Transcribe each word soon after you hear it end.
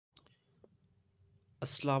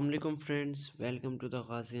अस्सलाम वालेकुम friends, welcome to the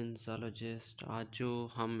गाजियन zoologist. आज जो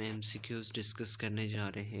हम MCQs डिस्कस करने जा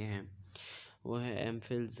रहे हैं वो है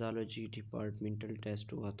एमफिल जोलॉजी डिपार्टमेंटल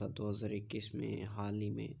टेस्ट हुआ था 2021 में, हाल ही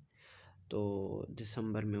में, तो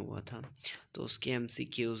दिसंबर में हुआ था। तो उसके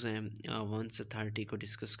MCQs हैं 1 से 30 को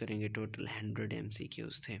डिस्कस करेंगे। टोटल 100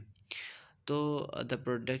 MCQs थे। तो the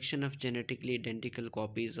production of genetically identical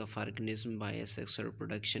copies of organism by asexual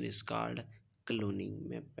production is called cloning.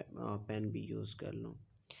 मैं पेन भी यूज़ कर लूँ।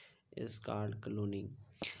 Is called cloning.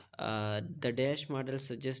 The dash model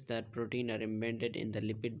suggest that protein are embedded in the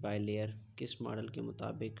lipid bilayer. किस model के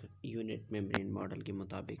मुताबिक? Unit membrane model के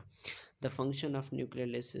मुताबिक। The function of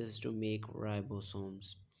nucleus is to make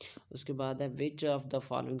ribosomes. उसके बाद है which of the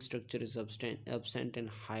following structure is absent in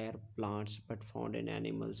higher plants but found in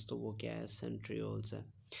animals. तो वो क्या है? सेंट्रियोल्स है।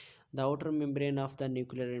 The outer membrane of the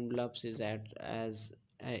nuclear envelopes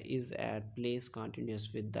is at place continuous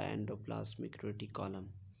with the endoplasmic reticulum.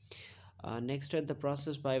 Next, the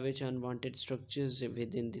process by which unwanted structures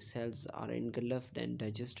within the cells are engulfed and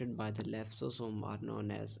digested by the lysosome are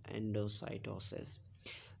known as endocytosis.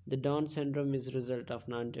 The Down syndrome is a result of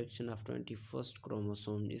non-rejection of 21st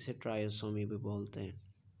chromosome. इसे ट्रायोसोमी भी बोलते हैं।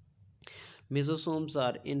 Mesosomes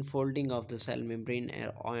are infolding of the cell membrane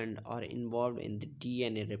and are involved in the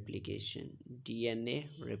DNA replication.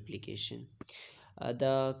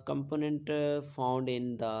 The component found in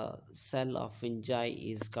the cell of fungi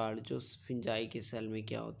is called, जो fungi के cell में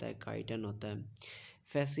क्या होता है? काइटन होता है।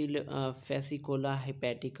 फेसिकोला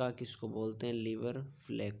हेपेटिका किसको बोलते हैं? लीवर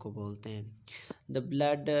फ्लैग को बोलते हैं। The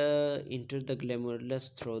blood enter the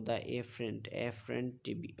ग्लैमुरुलस through the efferent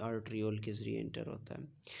arteriole के जरिए इंटर होता है।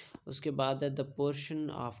 उसके बाद है the portion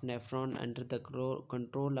of nephron under the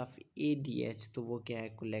control of ADH। तो वो क्या है?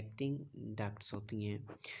 कलेक्टिंग डक्ट्स होती हैं।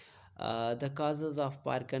 The causes of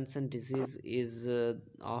Parkinson disease is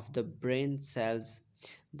of the brain cells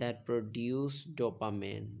that produce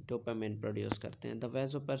dopamine. Dopamine produce करते हैं। The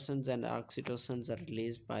vasopressins and oxytocins are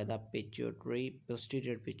released by the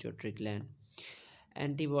posterior pituitary gland.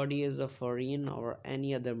 Antibody is a foreign or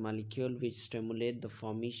any other molecule which stimulate the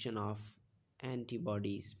formation of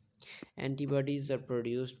antibodies. Antibodies are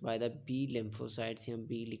produced by the B lymphocytes। यहाँ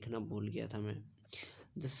B लिखना भूल गया था मैं।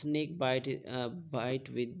 The snake bite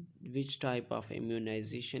with which type of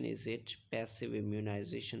immunization is it? Passive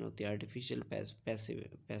immunization होती है। artificial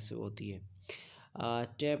passive होती है।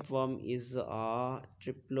 Tapeworm is a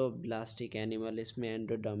triploblastic animal। इसमें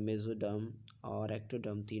एंडोडर्म, मेसोडर्म और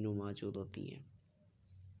एक्टोडर्म तीनों मौजूद होती हैं।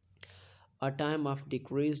 A time of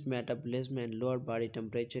decreased metabolism and lower body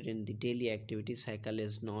temperature in the daily activity cycle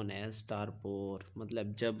is known as torpor।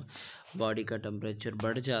 मतलब जब बॉडी का टेम्परेचर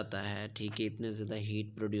बढ़ जाता है, ठीक है, इतने ज़्यादा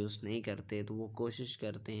हीट प्रोड्यूस नहीं करते, तो वो कोशिश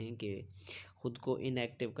करते हैं कि ख़ुद को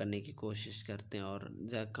इनएक्टिव करने की कोशिश करते हैं और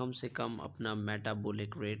कम से कम अपना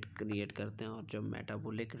मेटाबॉलिक रेट क्रिएट करते हैं। और जब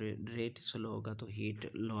मेटाबॉलिक रेट स्लो होगा तो हीट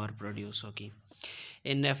लोअर प्रोड्यूस होगी।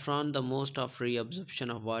 In nephron, the most of reabsorption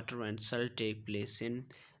of water and salt take place in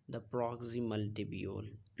the proximal tubule.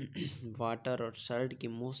 Water और सल्ट की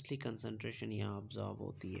मोस्टली कंसनट्रेशन यहाँ ऑब्जर्व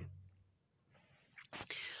होती है।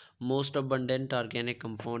 Most abundant organic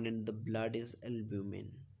compound in the blood is albumin.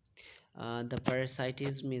 The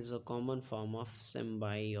parasitism is a common form of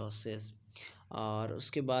symbiosis. और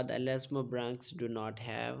उसके बाद एलास्मोब्रांक्स do not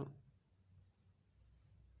have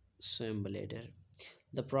swim bladder.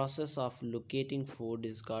 The process of locating food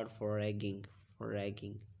is called foraging.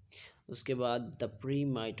 उसके बाद the pre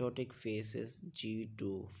mitotic face is G2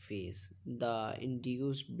 face. The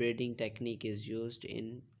induced breeding technique is used in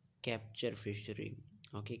capture fishery.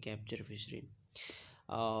 Okay, capture fishery.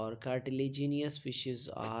 और cartilaginous fishes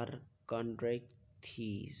are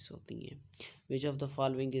कॉन्ड्रैक्थीस होती हैं। Which of the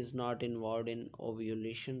following is not involve in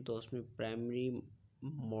ovulation. तो उसमें primary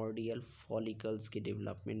मोडियल follicles की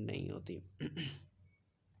development नहीं होती।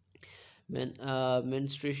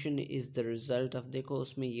 Menstruation is the result of, देखो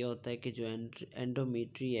उसमें ये होता है कि जो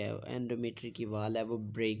एंडोमेट्री की वाल है वो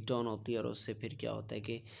ब्रेक डाउन होती है और उससे फिर क्या होता है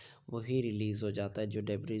कि वही रिलीज़ हो जाता है, जो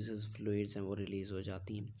डेब्रिस फ्लूइड्स हैं वो रिलीज़ हो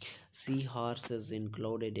जाती हैं। Sea horse is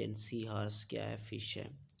included in, sea horse क्या है? फिश है।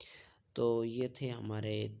 तो ये थे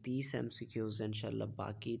हमारे 30 MCQs। इंशाल्लाह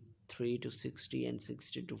बाकी 3 to 60 and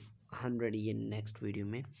 60 to 100 ये नेक्स्ट वीडियो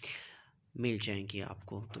में मिल जाएंगी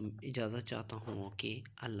आपको। तो इजाज़त चाहता हूँ। ओके,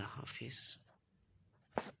 अल्लाह हाफिज़।